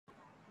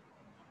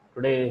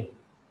Today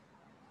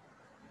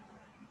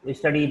we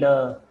study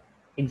the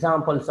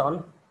examples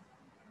on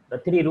the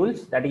three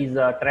rules, that is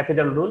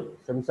trapezoidal rule,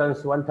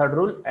 Simpson's 1/3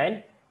 rule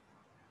and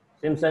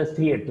Simpson's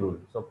 3/8 rule.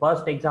 So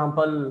first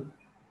example,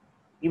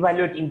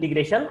 evaluate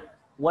integration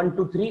 1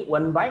 to 3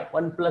 1 by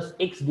 1 plus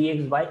x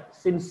dx by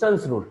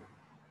Simpson's rule.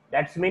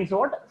 That means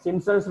what?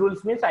 Simpson's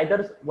rules means either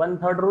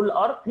 1/3 rule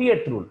or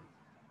 3/8 rule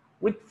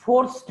with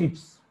 4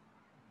 strips,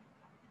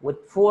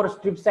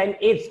 and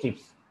 8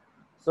 strips.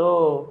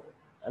 So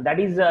that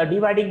is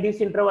dividing this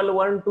interval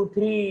 1 to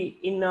 3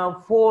 in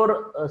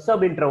 4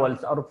 sub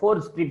intervals or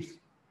 4 strips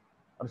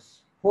or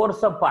 4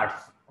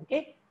 subparts,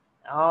 okay,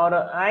 or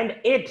and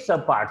 8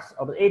 subparts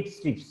or 8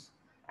 strips.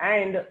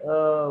 And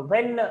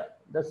when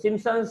the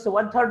Simpson's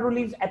 1/3 rule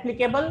is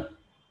applicable,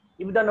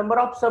 if the number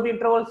of sub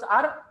intervals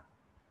are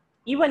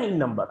even in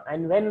number,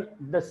 and when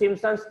the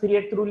Simpson's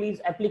 3/8 rule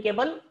is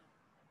applicable,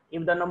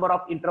 if the number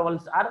of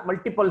intervals are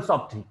multiples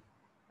of 3.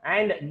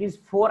 And these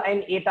 4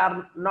 and 8 are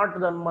not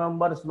the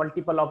numbers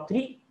multiple of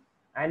 3,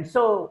 and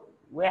so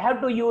we have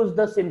to use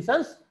the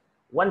Simpson's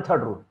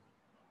 1/3 rule.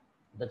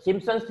 The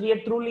Simpson's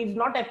 3/8 rule is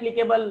not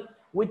applicable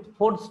with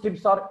 4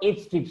 strips or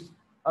 8 strips,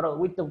 or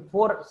with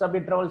 4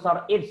 subintervals or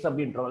 8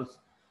 subintervals.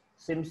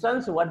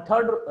 Simpson's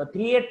 1/3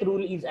 3/8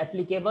 rule is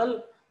applicable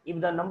if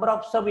the number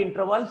of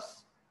subintervals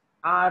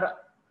are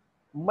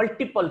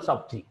multiples of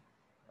 3,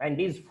 and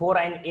these 4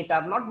 and 8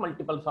 are not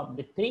multiples of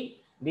the 3.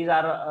 These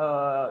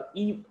are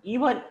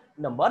even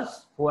numbers,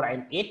 4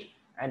 and 8,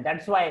 and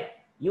that's why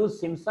use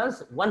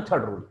Simpson's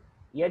 1/3 rule.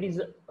 Here is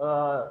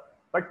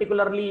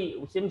particularly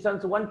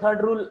Simpson's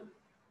 1/3 rule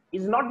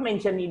is not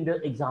mentioned in the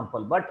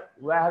example, but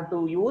we have to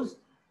use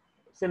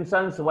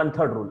Simpson's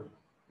 1/3 rule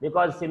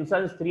because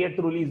Simpson's 3/8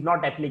 rule is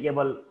not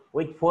applicable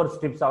with 4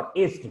 strips or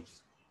 8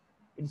 strips.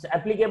 It's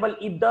applicable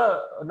if the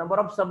number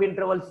of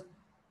subintervals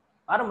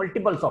are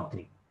multiples of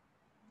 3,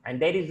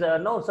 and there is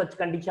no such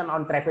condition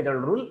on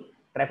trapezoidal rule.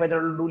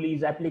 Trapezoidal rule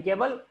is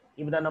applicable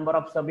if the number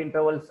of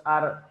subintervals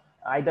are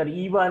either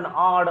even,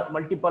 odd,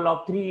 multiple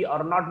of 3 or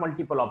not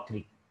multiple of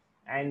 3.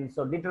 And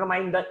so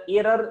determine the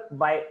error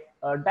by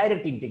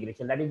direct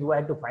integration. That is, we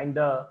have to find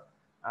the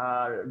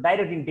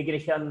direct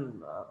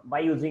integration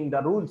by using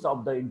the rules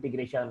of the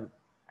integration.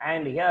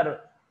 And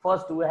here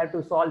first we have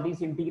to solve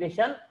this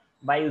integration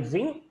by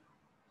using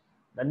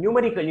the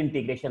numerical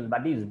integration,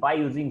 that is by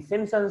using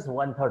Simpson's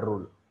 1/3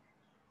 rule.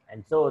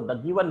 And so the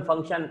given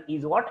function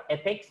is what?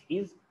 Fx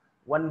is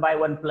 1 by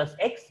 1 plus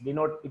x,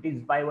 denote it is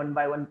by 1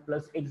 by 1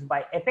 plus x by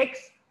fx,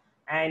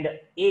 and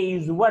a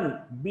is 1,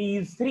 b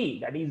is 3,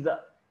 that is a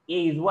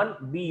is 1,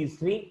 b is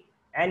 3,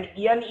 and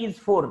n is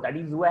 4. That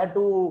is, we have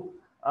to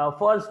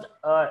first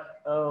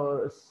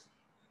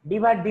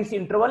divide this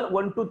interval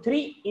 1 to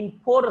 3 in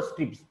 4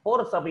 strips,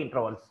 4 sub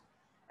intervals,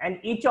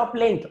 and each of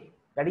length,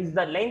 that is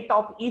the length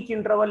of each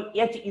interval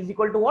h is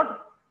equal to what?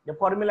 The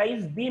formula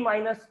is b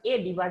minus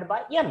a divided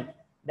by n.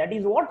 That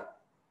is what?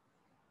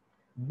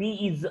 B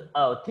is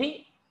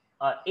 3,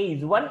 a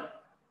is 1,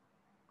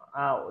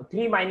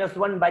 3 minus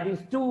 1 by this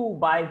 2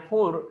 by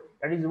 4,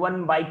 that is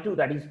 1 by 2,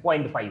 that is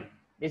 0.5.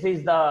 This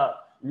is the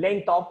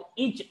length of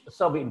each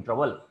sub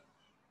interval.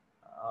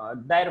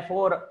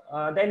 Therefore,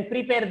 then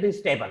prepare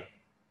this table,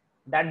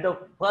 that the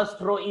first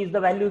row is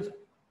the values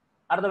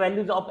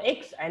of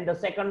x, and the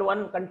second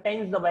one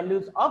contains the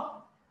values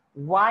of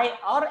y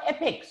or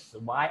fx.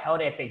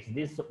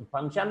 This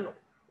function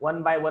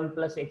 1 by 1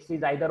 plus x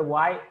is either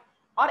y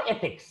or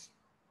fx.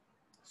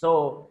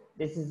 So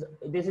this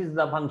is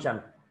the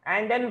function,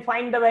 and then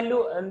find the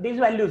value and these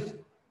values.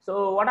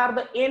 So what are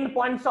the end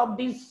points of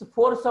these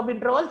 4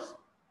 subintervals?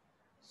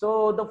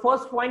 So the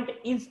first point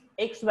is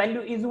x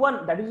value is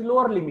 1, that is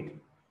lower limit,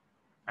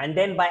 and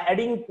then by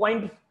adding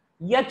point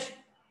h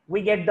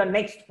we get the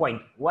next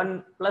point.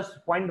 1 plus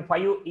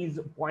 0.5 is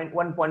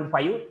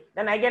 1.5,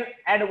 then again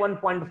add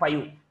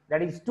 1.5,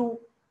 that is 2,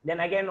 then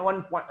again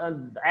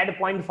add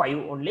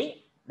 0.5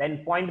 only,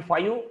 then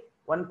 0.5,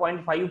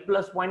 1.5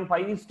 plus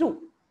 0.5 is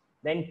 2,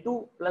 then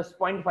 2 plus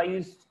 0.5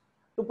 is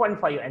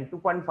 2.5, and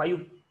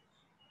 2.5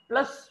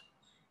 plus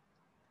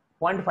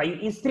 0.5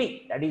 is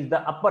 3, that is the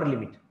upper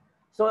limit.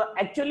 So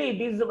actually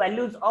these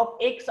values of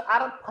x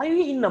are 5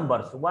 in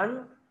numbers,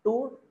 1,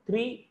 2,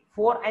 3,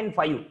 4 and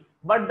 5,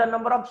 but the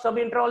number of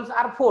subintervals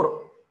are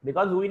 4,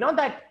 because we know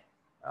that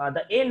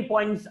the end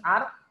points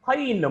are 5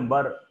 in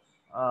number,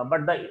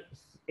 but the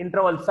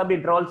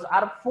subintervals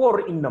are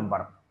 4 in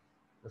number.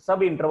 The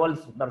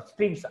subintervals, the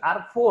strips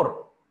are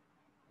 4,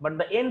 but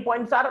the end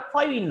points are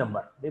 5 in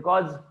number,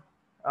 because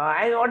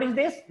and what is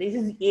this? This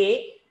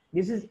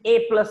is a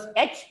plus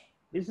h,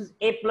 this is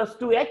a plus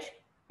 2h,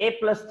 a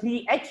plus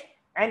 3h,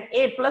 and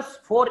a plus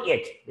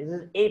 4h. This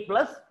is a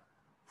plus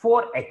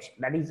 4h,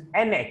 that is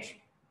nh.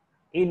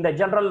 In the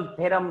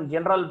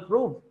general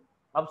proof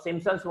of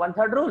Simpson's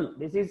 1/3 rule,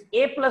 this is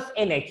a plus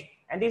nh,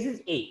 and this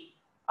is a,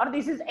 or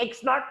this is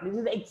x0, this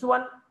is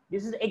x1,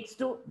 this is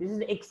x2, this is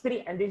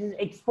x3, and this is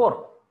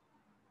x4.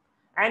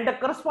 And the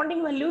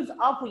corresponding values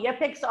of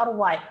fx or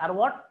y are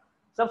what?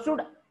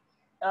 Substitute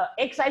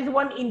x as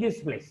 1 in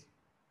this place,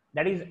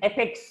 that is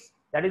fx.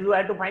 That is, we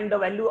have to find the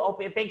value of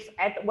fx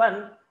at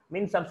 1.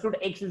 means substitute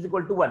x is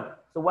equal to 1.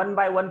 So 1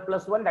 by 1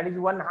 plus 1, that is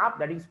 1/2,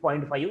 that is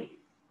 0.5.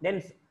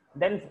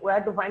 Then we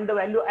have to find the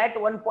value at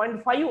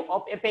 1.5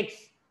 of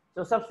fx.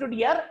 So substitute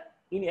here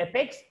in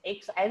fx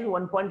x as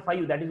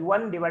 1.5, that is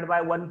 1 divided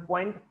by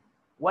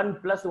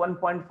 1.1 plus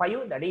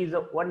 1.5, that is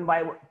 1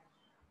 by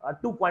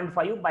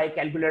 2.5. By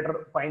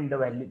calculator find the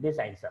value, this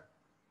answer.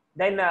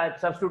 Then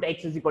substitute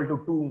x is equal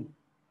to 2,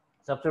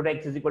 substitute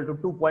x is equal to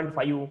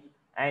 2.5,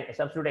 and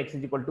substitute x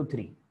is equal to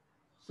 3.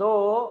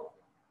 So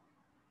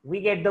we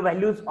get the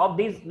values of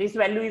this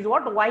value is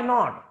what?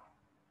 Y0.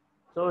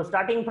 So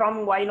starting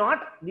from Y0,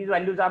 these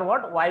values are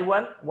what?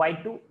 Y1,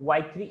 Y2,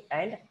 Y3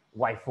 and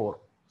Y4.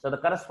 So the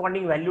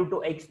corresponding value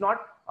to X0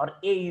 or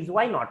A is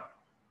Y0.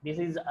 This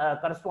is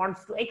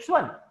corresponds to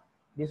X1.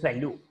 This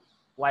value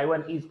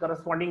Y1 is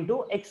corresponding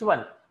to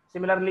X1.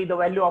 Similarly, the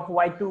value of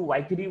Y2,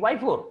 Y3,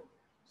 Y4.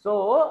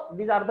 So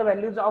these are the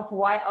values of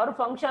Y or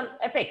function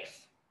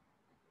fx.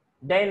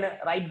 Then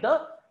write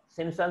the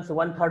Simpson's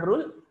 1/3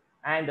 rule,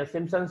 and the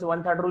Simpson's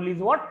 1/3 rule is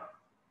what?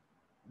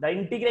 The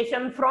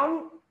integration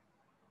from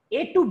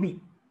A to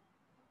B.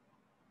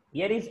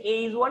 Here is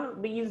A is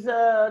 1, B is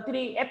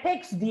 3,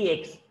 fx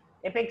dx.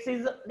 Fx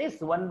is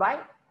this 1 by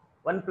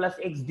 1 plus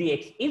x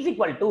dx is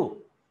equal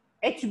to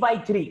h by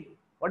 3.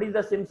 What is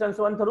the Simpson's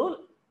 1/3 rule?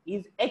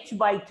 Is h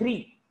by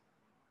 3.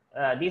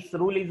 This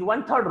rule is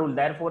 1/3 rule.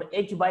 Therefore,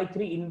 h by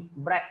 3 in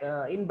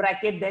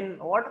bracket. Then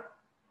what?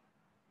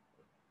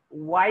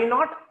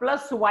 Y0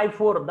 plus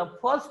Y4. The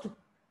first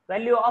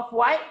value of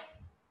Y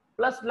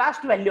plus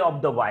last value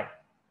of the Y.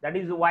 That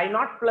is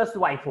Y0 plus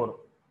Y4.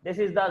 This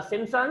is the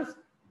Simpson's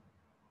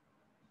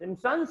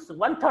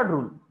 1/3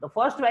 rule. The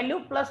first value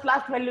plus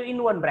last value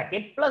in one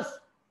bracket plus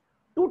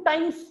 2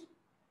 times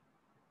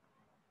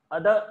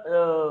the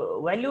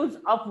values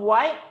of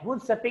Y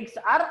whose suffix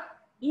are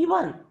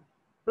even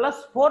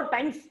plus 4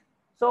 times.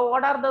 So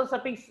what are the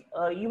suffix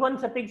even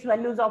suffix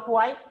values of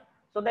Y?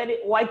 So that is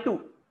Y2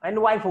 and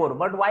Y4.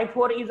 But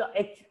Y4 is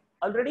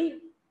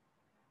already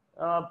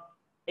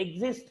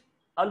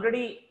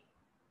already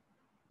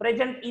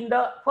present in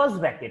the first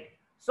bracket.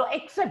 So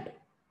except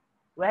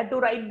we have to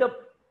write the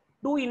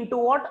 2 into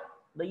what?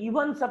 The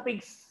even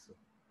suffix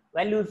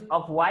values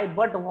of Y,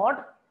 but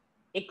what?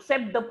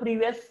 Except the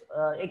previous,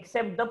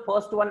 except the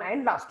first one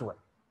and last one.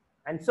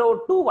 And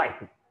so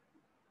 2Y2.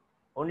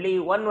 Only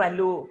one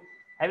value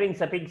having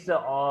suffix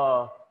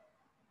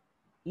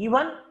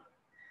even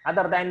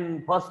other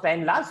than first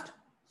and last.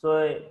 So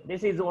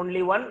this is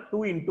only 1,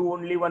 2 into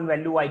only one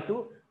value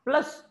Y2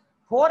 plus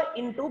 4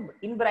 into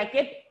in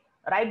bracket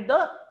write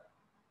the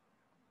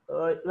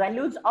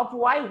values of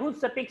Y whose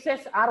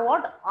suffixes are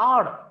what?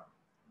 Odd.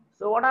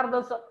 So what are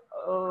the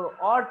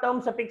odd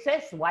term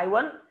suffixes?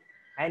 Y1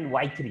 and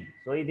Y3.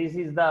 So this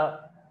is the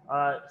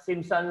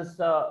Simpson's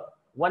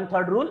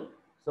 1/3 rule.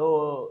 So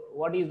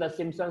what is the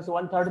Simpson's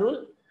 1/3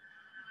 rule?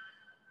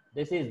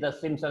 This is the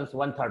Simpson's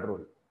 1/3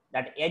 rule,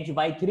 that h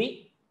by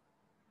 3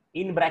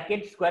 in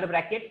bracket, square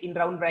bracket, in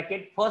round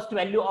bracket, first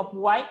value of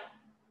Y,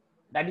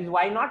 that is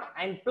Y0,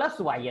 and plus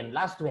Yn,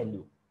 last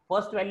value.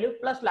 First value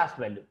plus last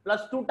value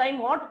plus 2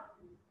 times what?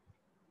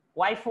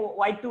 Y4,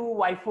 Y2,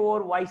 Y4,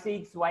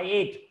 Y6,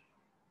 Y8.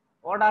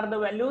 What are the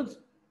values?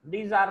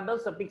 These are the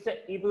suffixes.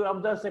 If you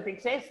have the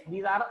suffixes,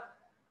 these are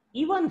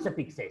even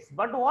suffixes.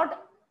 But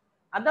what?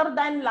 Other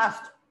than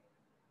last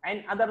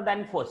and other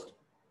than first.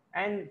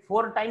 And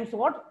 4 times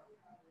what?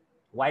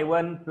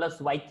 Y1 plus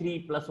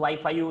Y3 plus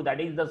Y5. That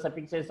is the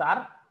suffixes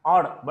are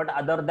odd, but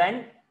other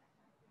than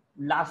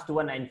last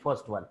one and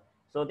first one.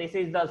 So this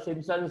is the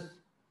Simpson's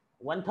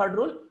 1/3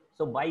 rule.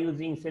 So by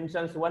using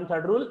Simpson's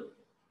 1/3 rule,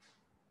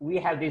 we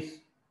have this,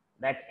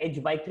 that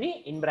h by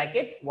 3 in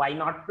bracket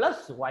Y0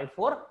 plus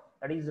Y4,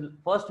 that is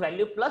first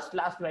value plus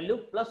last value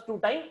plus 2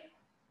 times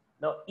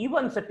the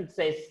even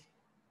suffixes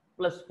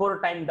plus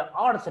 4 times the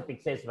odd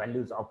suffixes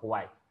values of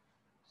Y.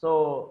 So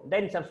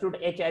then substitute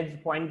h as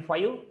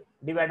 0.5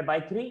 divided by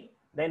 3.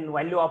 Then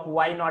value of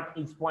Y0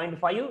 is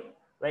 0.5.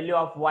 Value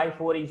of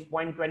Y4 is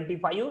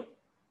 0.25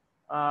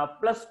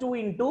 plus 2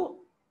 into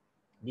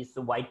this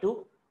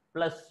Y2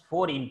 plus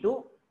 4 into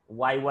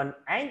Y1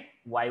 and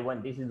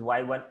Y1. This is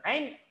Y1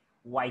 and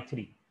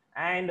Y3.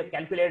 And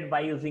calculate by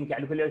using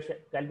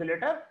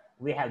calculator,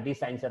 we have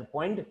this answer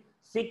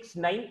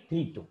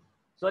 0.6932.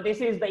 So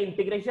this is the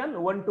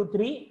integration 1 to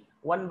 3,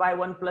 1 by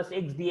 1 plus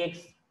x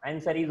dx.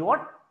 Answer is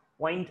what?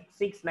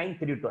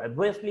 0.6932.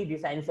 Obviously,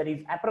 this answer is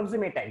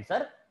approximate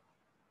answer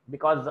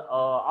because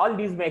all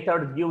these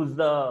methods gives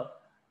the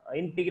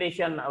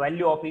integration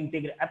value of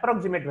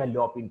approximate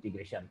value of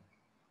integration.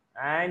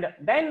 And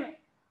then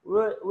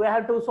we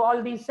have to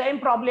solve the same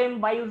problem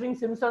by using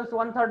Simpson's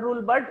 1/3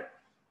 rule, but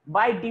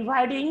by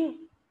dividing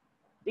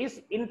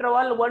this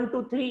interval 1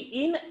 to 3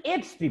 in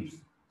 8 strips.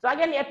 So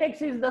again,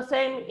 fx is the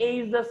same, a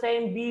is the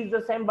same, b is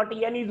the same, but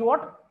n is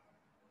what?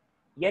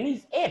 N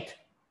is 8.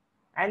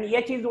 And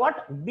h is what?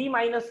 B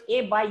minus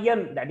a by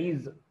n. That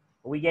is,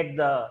 we get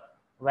the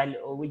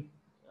value,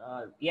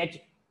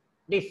 h,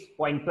 this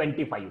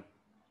 0.25.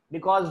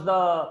 Because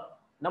the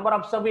number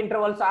of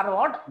subintervals are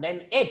what?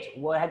 Then 8.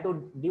 We have to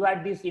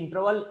divide this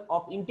interval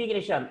of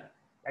integration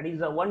that is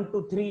 1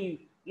 to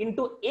 3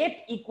 into 8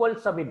 equal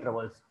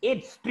subintervals,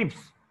 8 strips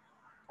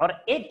or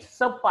 8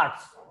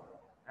 subparts,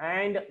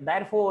 and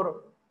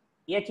therefore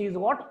h is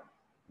what?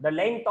 The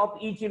length of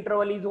each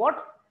interval is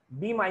what?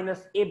 b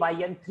minus a by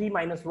n, 3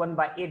 minus 1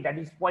 by 8, that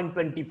is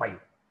 0.25.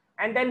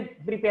 And then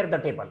prepare the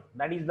table.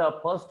 That is the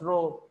first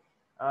row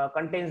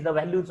contains the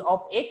values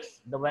of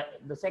x,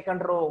 the second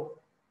row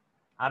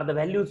are the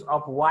values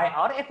of y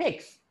or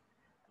fx.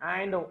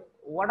 And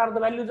what are the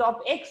values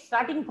of x?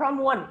 Starting from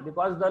 1,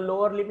 because the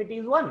lower limit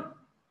is 1,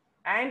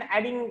 and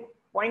adding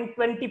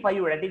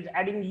 0.25, that is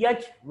adding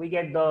h, we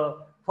get the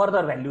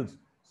further values.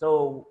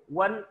 So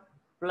 1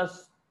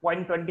 plus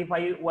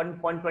 0.25,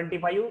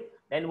 1.25,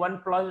 then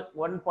 1 plus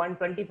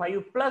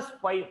 1.25 plus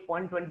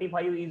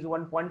 5.25 is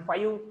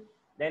 1.5.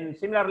 Then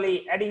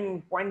similarly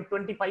adding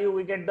 0.25,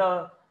 we get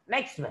the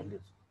next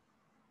values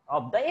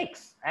of the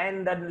x,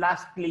 and then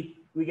lastly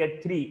we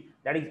get 3,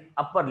 that is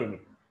upper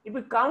limit. If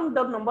we count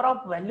the number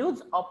of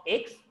values of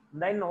x,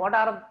 then what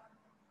are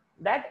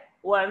that?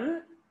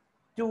 1,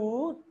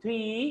 2,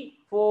 3,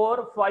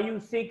 4,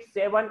 5, 6,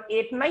 7,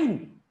 8,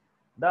 9.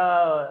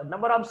 The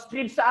number of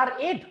strips are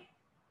 8.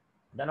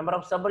 The number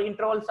of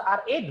subintervals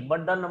are 8,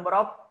 but the number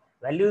of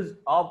values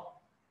of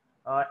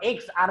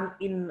x are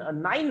in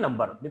 9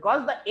 number,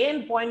 because the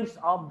endpoints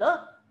of the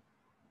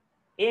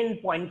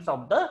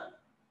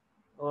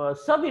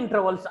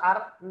subintervals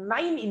are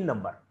 9 in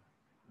number.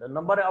 The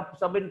number of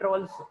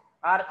subintervals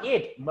are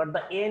 8, but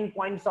the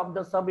endpoints of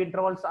the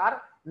subintervals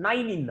are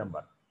 9 in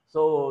number.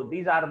 So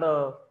these are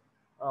the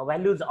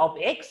values of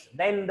x.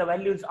 Then the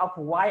values of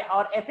y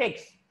or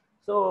fx.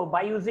 So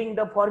by using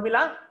the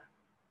formula,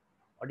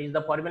 what is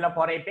the formula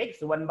for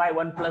fx? 1 by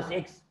 1 plus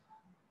x.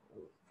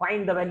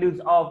 Find the values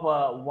of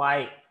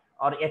y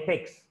or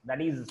fx.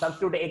 That is,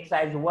 substitute x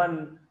as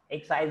 1,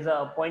 x as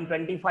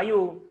 0.25,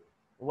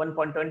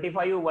 1.25,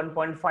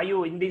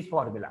 1.5 in this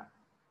formula.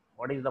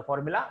 What is the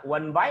formula?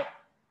 1 by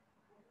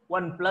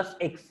 1 plus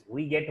x.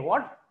 We get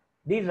what?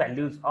 These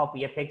values of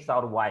fx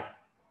or y.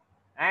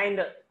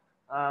 And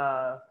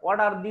what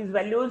are these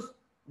values?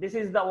 This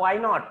is the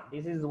y0,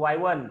 this is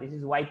y1, this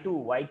is y2,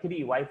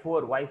 y3,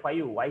 y4, y5,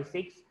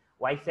 y6,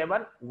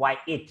 y7,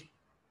 y8.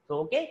 So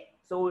okay,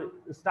 so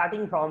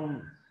starting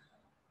from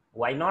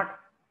y0,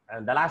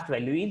 the last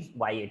value is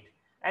y8.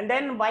 And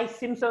then by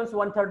Simpson's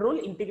 1/3 rule,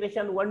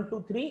 integration 1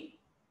 to 3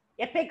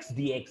 fx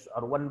dx,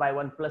 or 1 by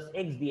 1 plus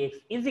x dx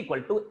is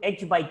equal to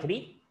h by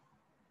 3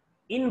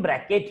 in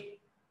bracket,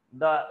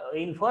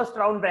 in first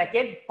round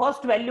bracket,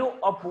 first value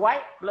of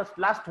y plus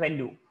last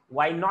value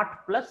y0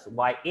 plus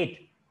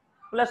y8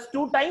 plus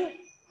 2 times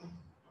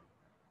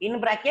in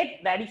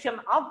bracket the addition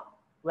of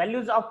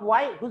values of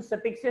y whose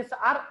suffixes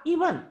are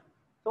even.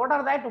 So what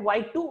are that?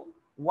 y2,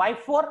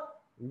 y4,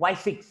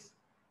 y6.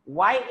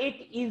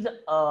 y8 is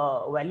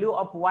a value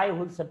of y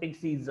whose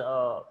suffix is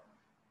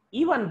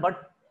even,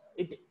 but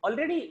it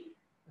already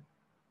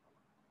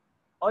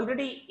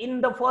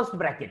in the first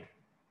bracket,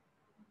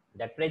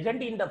 that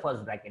present in the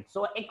first bracket.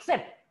 So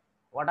except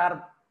what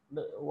are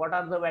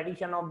the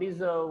addition of these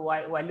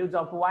values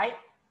of y?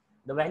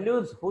 The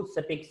values whose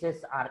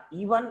suffixes are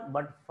even,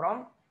 but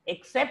from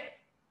except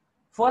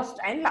first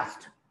and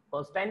last.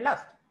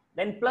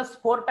 Then plus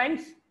 4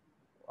 times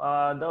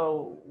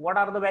what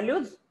are the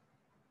values?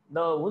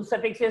 Whose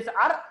suffixes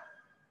are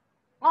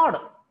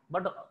odd,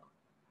 but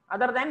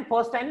other than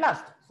first and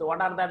last. So what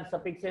are the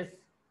suffixes?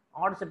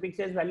 Odd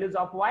suffixes values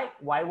of y?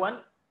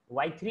 y1,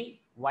 y3,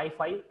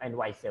 y5, and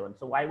y7.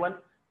 So y1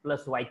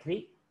 plus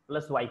y3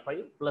 plus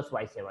y5 plus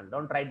y7.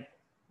 Don't write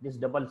this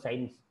double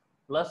signs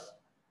plus.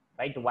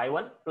 Right,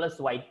 y1 plus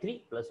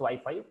y3 plus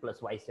y5 plus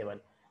y7,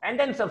 and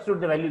then substitute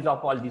the values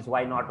of all these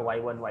y0,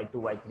 y1, y2,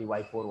 y3,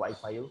 y4,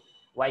 y5,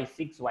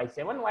 y6,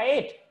 y7,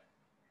 y8.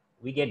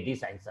 We get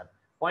this answer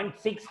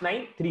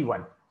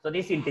 0.6931. So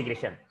this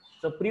integration.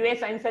 So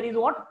previous answer is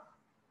what?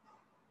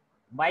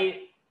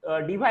 By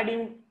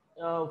dividing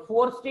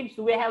 4 strips,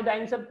 we have the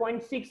answer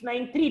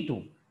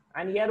 0.6932,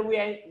 and here we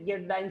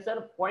get the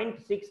answer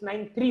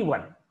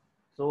 0.6931.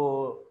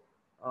 So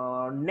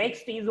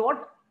next is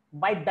what?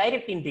 By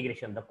direct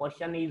integration. The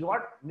question is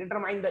what?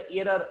 Determine the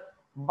error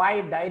by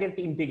direct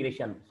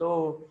integration.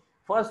 So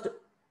first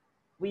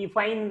we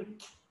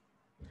find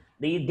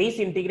this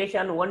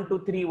integration 1 to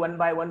 3 1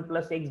 by 1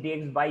 plus x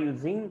dx by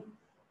using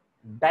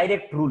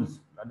direct rules.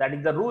 That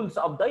is the rules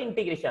of the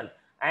integration.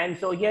 And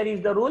so here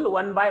is the rule: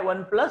 1 by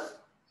 1 plus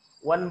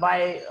 1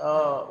 by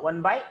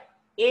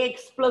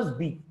ax plus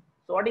b.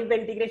 So what is the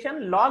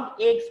integration? Log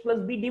ax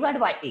plus b divided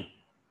by a.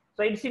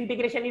 So its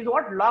integration is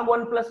what? Log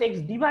 1 plus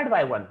x divided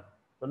by 1.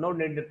 So no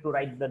need to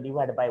write the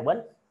divided by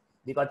 1,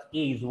 because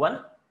a is 1,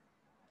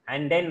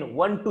 and then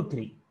 1 to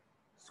 3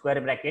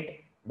 square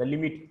bracket, the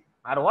limit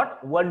are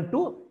what? 1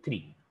 to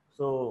 3.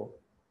 So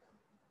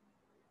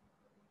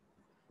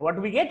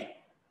what we get?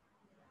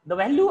 The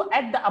value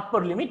at the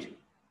upper limit,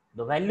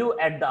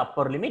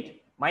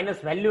 minus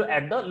value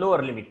at the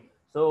lower limit.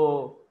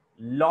 So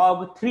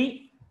log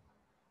 3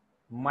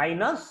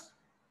 minus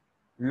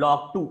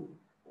log 2.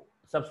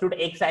 Substitute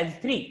x as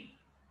 3.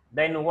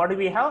 Then what do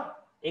we have?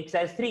 X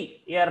as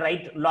 3. Here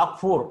write log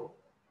 4.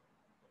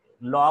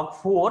 log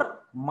 4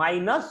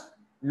 minus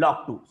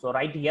log 2. So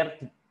right here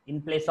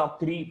in place of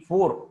 3,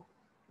 4,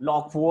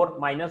 log 4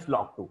 minus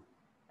log 2.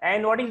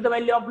 And what is the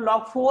value of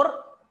log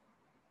 4?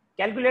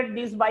 Calculate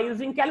this by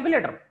using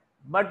calculator,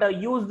 but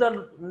use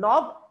the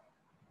knob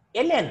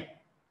ln,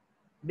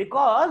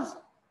 because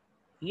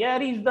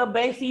here is the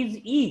base is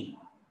e.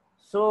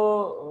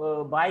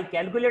 So by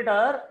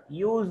calculator,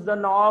 use the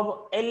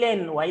knob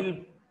ln while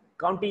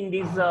counting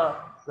this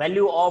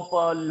value of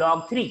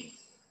log 3.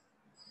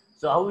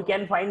 So how we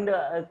can find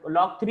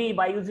log 3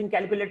 by using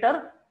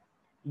calculator?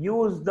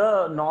 Use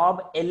the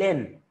knob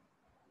ln,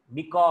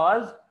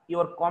 because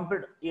your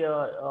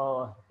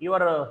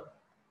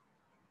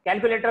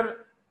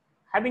calculator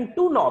having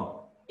two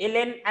knob,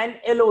 ln and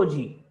log.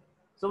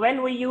 So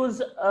when we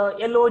use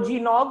log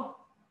knob,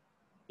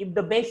 if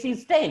the base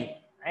is 10,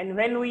 and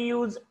when we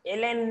use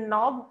ln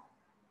knob,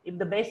 if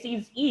the base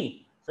is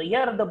e. So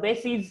here the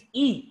base is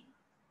e,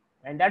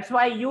 and that's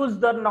why I use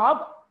the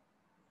knob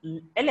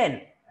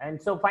ln. And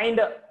so find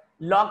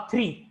log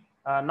 3,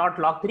 not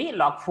log 3,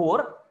 log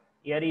 4.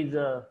 Here is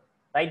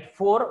write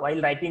 4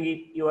 while writing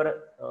it your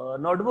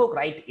notebook.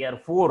 Write here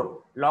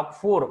 4, log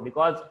 4,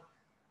 because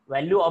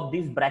value of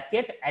this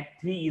bracket at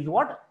 3 is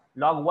what?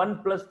 Log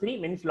 1 plus 3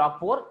 means log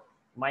 4,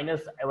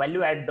 minus a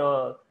value at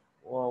the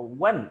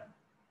 1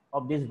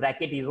 of this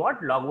bracket is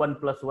what? Log 1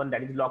 plus 1,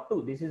 that is log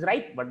 2. This is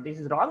right, but this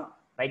is wrong.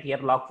 Right here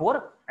log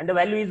 4, and the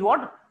value is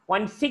what?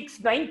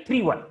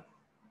 0.6931.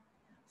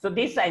 So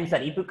this answer,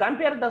 if you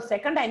compare the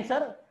second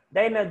answer,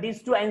 then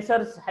these two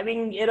answers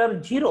having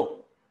error 0.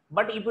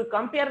 But if we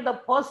compare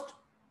the first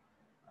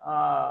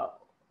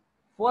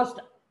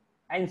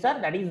answer,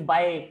 that is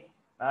by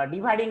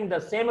dividing the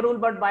same rule,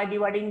 but by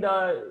dividing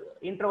the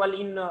interval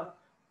in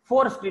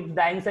 4 strips,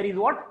 the answer is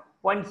what?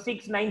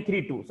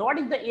 0.6932. So what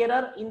is the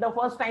error in the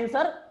first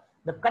answer?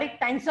 The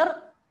correct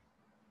answer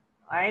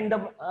and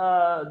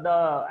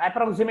the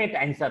approximate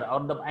answer,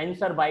 or the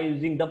answer by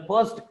using the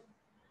first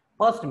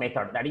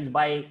method, that is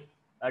by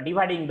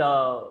dividing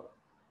the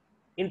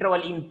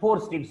interval in 4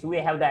 strips, we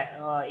have the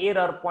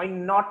error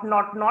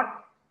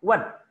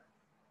 0.0001.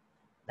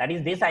 That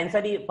is, this answer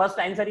is, first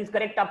answer is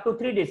correct up to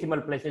 3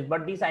 decimal places,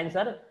 but this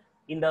answer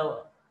in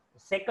the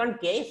second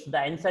case, the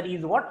answer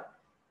is what?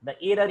 The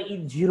error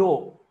is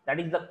 0. That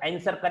is the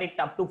answer correct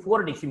up to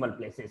 4 decimal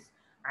places.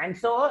 And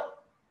so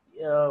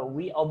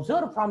we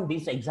observe from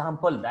this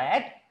example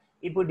that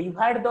if we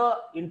divide the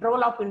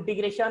interval of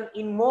integration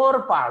in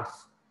more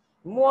parts,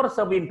 more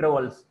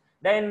sub-intervals,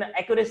 then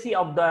accuracy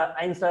of the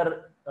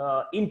answer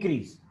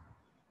increase.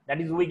 That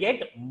is, we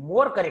get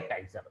more correct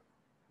answer.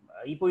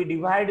 If we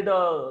divide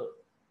the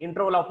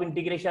interval of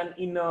integration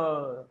in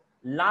a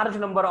large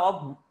number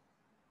of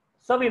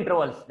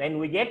sub-intervals, then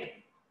we get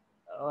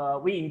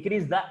we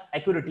increase the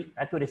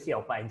accuracy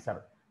of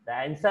answer. The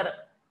answer,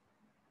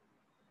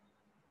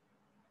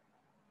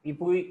 if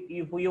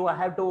you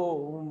have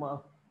to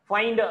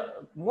find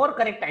more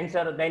correct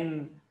answer,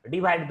 then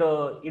divide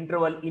the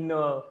interval in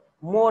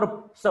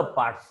more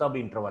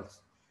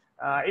sub-intervals.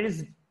 It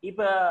is, if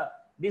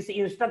this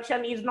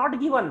instruction is not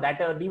given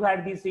that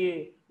divide this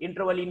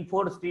interval in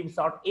 4 strips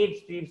or 8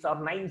 strips or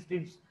 9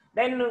 strips,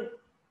 then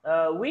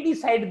we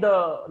decide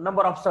the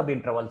number of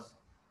sub-intervals,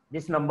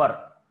 this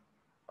number.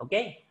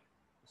 Okay,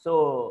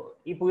 so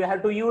if we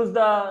have to use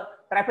the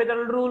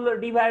trapezoidal rule,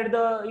 divide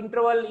the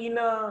interval in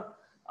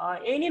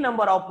any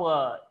number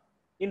of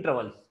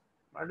intervals.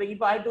 But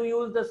if I have to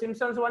use the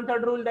Simpson's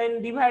 1/3 rule,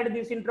 then divide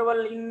this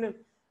interval in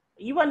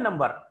even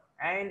number.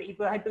 And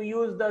if I have to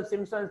use the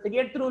Simpson's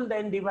 3/8 rule,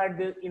 then divide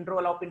the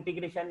interval of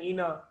integration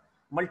in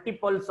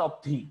multiples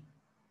of 3.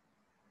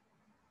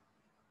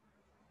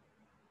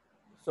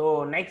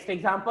 So next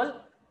example,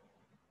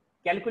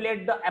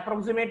 calculate the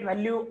approximate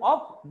value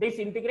of this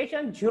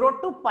integration 0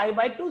 to pi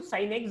by 2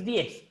 sin x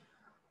dx.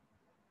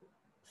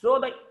 So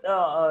the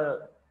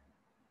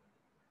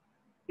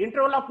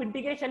interval of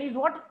integration is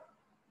what?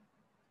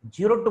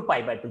 0 to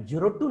pi by 2,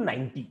 0 to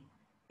 90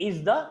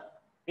 is the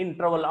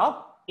interval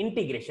of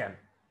integration.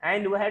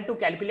 And we have to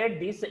calculate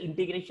this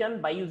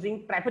integration by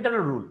using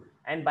trapezoidal rule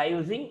and by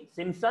using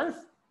Simpson's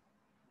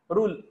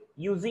rule,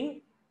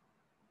 using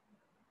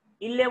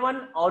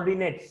 11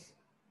 ordinates.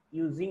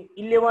 Using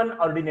 11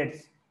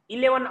 ordinates.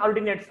 11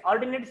 ordinates.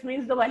 Ordinates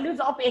means the values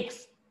of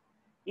x.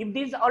 If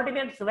these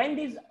ordinates, when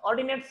these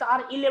ordinates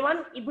are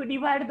 11, if you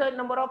divide the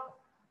number of,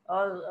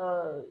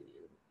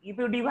 if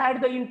you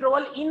divide the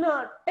interval in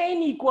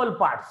 10 equal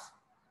parts,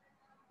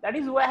 that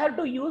is, we have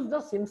to use the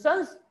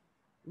Simpson's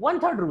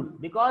 1/3 rule,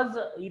 because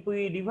if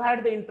we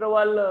divide the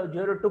interval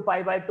 0 to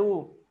pi by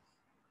 2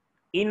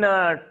 in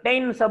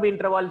 10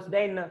 sub-intervals,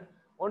 then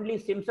only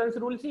Simpson's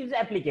rules is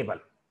applicable.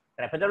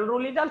 Trapezoidal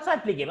rule is also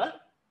applicable,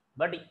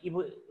 but if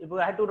we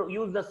have to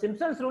use the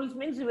Simpson's rules,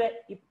 means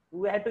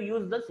we have to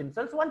use the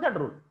Simpson's 1/3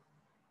 rule.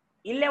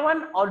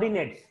 11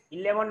 ordinates.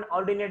 11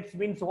 ordinates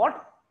means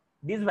what?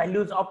 These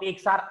values of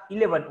x are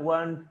 11.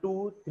 1,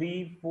 2,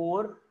 3,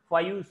 4,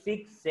 5,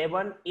 6,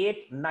 7,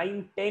 8,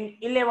 9, 10,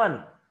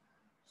 11.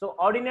 So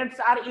ordinates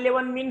are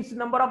 11 means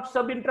number of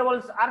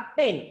sub-intervals are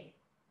 10.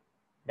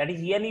 That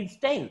is, n is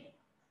 10.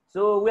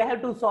 So we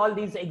have to solve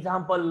this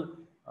example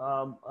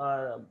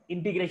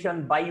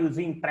integration by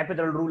using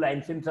trapezoidal rule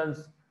and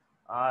Simpson's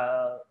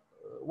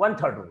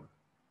 1/3 rule.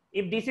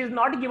 If this is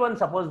not given,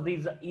 suppose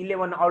these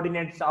 11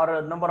 ordinates or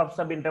a number of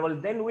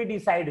subintervals, then we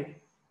decide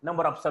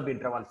number of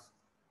subintervals.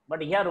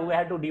 But here we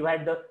have to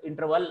divide the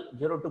interval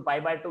 0 to pi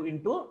by 2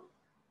 into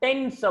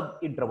 10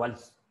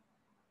 subintervals.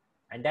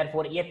 And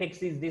therefore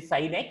fx is this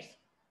sin x,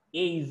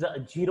 a is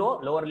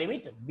 0 lower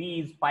limit, b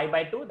is pi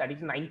by 2, that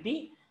is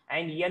 90,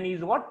 and n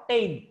is what?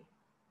 10.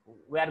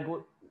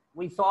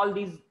 We solve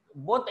these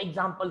both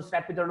examples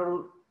trapezoidal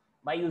rule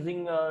by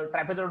using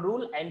trapezoidal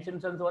rule and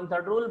Simpson's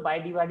 1/3 rule by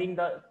dividing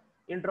the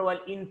interval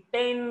in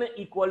 10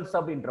 equal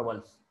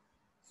subintervals.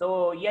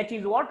 So h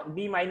is what?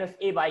 B minus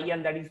a by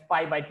n, that is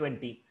pi by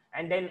 20.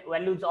 And then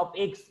values of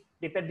x,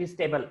 prepare this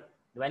table.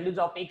 The values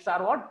of x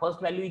are what? First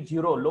value is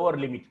 0, lower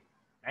limit.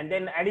 And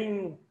then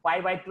adding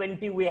pi by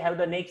 20, we have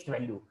the next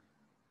value.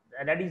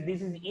 That is,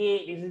 this is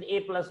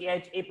a plus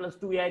h, a plus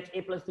 2h,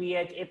 a plus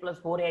 3h, a plus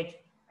 4h,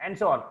 and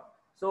so on.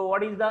 So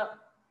what is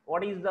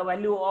the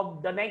value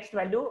of the next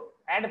value?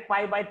 Add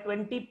pi by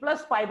 20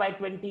 plus pi by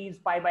 20 is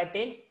pi by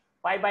 10.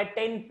 Pi by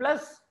 10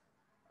 plus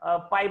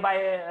pi by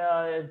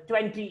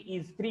 20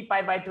 is 3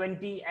 pi by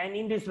 20, and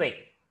in this way,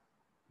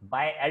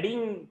 by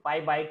adding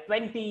pi by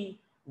 20,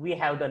 we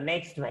have the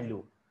next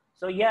value.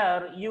 So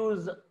here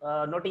use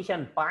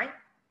notation pi,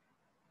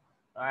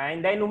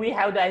 and then we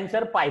have the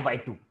answer pi by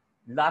 2.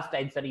 Last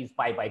answer is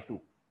pi by 2.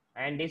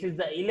 And this is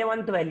the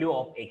 11th value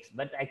of x,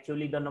 but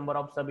actually the number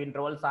of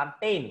subintervals are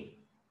 10.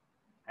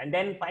 And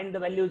then find the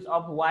values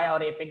of y or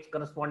fx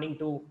corresponding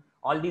to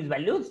all these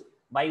values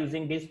by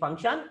using this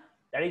function.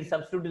 That is,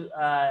 substitute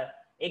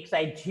x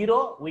at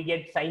 0, we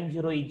get sin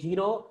 0 is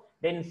 0,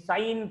 then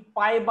sin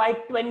pi by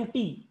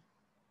 20.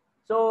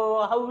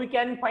 So how we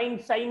can find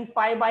sin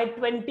pi by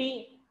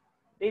 20?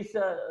 This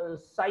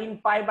sin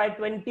pi by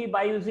 20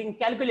 by using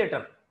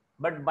calculator,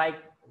 but by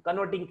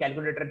converting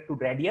calculator to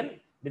radian,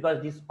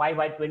 because this pi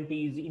by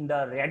 20 is in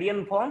the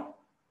radian form,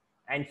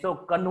 and so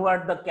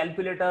convert the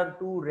calculator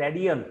to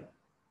radian,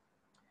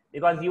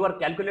 because your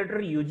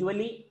calculator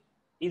usually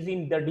is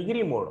in the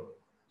degree mode.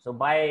 So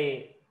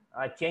by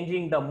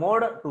changing the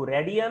mode to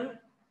radian,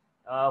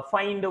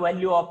 find the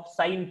value of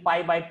sin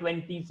pi by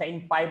 20,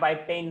 sin pi by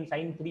 10,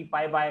 sin 3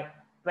 pi by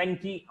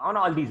 20 on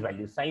all these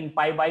values. Sin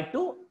pi by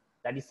 2,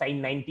 that is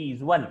sin 90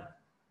 is 1.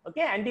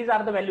 Okay, and these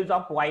are the values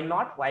of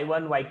y0,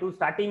 y1, y2,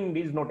 starting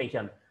this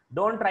notation.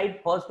 Don't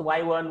write first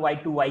y1,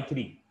 y2,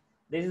 y3.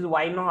 This is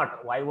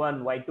y0,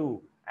 y1,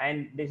 y2,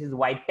 and this is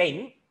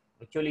y10.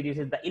 Actually, this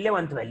is the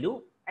 11th value.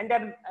 And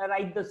then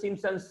write the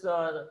Simpson's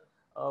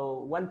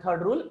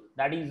 1/3 rule,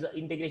 that is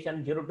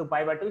integration 0 to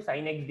pi by 2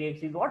 sin x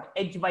dx is what?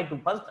 H by 2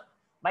 first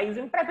by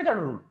using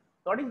trapezoidal rule.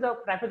 So what is the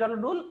trapezoidal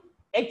rule?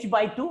 H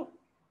by 2,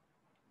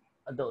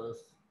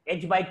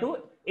 h by 2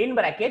 in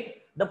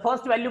bracket the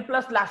first value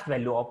plus last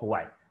value of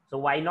y. So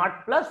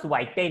y0 plus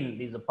y10,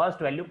 this is the first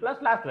value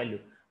plus last value,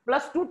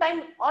 plus 2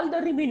 times all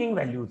the remaining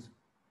values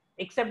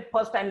except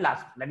first and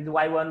last, that is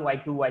y1,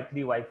 y2,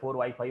 y3, y4,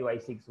 y5,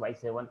 y6,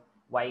 y7,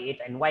 y8,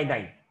 and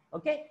y9.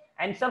 Okay,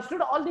 and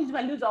substitute all these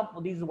values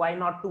of these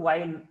y0 to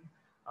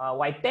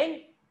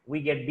y10,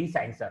 we get this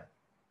answer.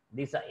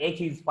 This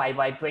h is pi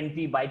by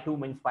 20 by 2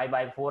 means pi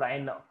by 4,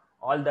 and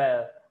all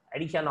the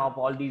addition of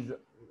all these,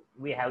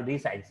 we have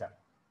this answer,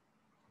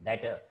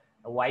 that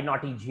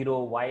y0 is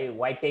 0,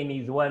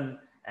 y10 is 1,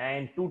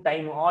 and 2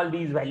 times all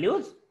these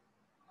values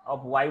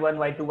of y1,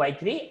 y2,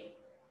 y3,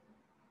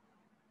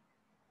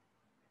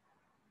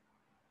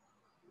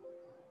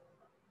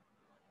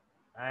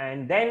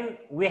 and then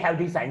we have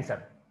this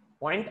answer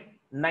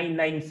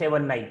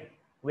 0.9979.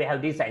 We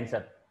have this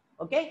answer.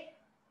 Okay,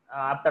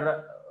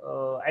 after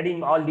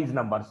adding all these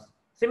numbers.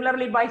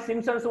 Similarly, by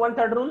Simpson's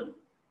 1/3 rule,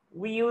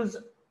 we use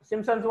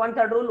Simpson's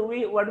 1/3 rule.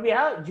 What we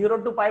have?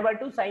 0 to pi by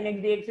 2 sin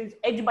x dx is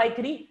h by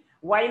 3,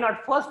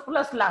 y0 first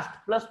plus last,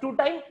 plus 2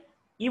 times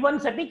even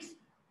suffix,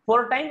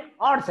 4 times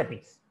odd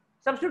suffix.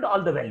 Substitute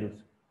all the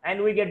values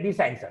and we get this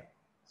answer.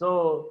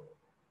 So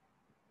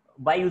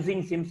by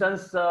using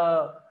Simpson's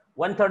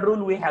 1/3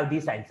 rule, we have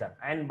this answer,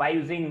 and by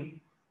using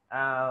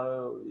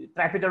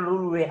trapezoidal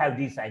rule, we have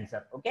this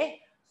answer.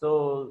 Okay,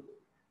 so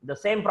the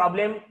same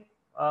problem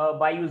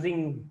by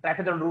using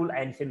trapezoidal rule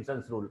and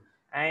Simpson's rule,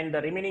 and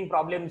the remaining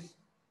problems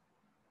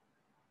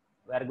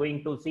we are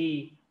going to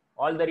see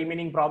all the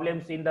remaining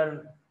problems in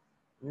the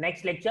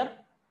next lecture,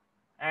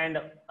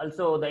 and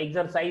also the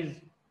exercise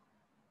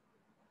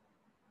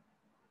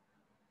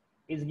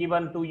is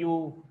given to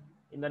you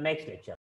in the next lecture.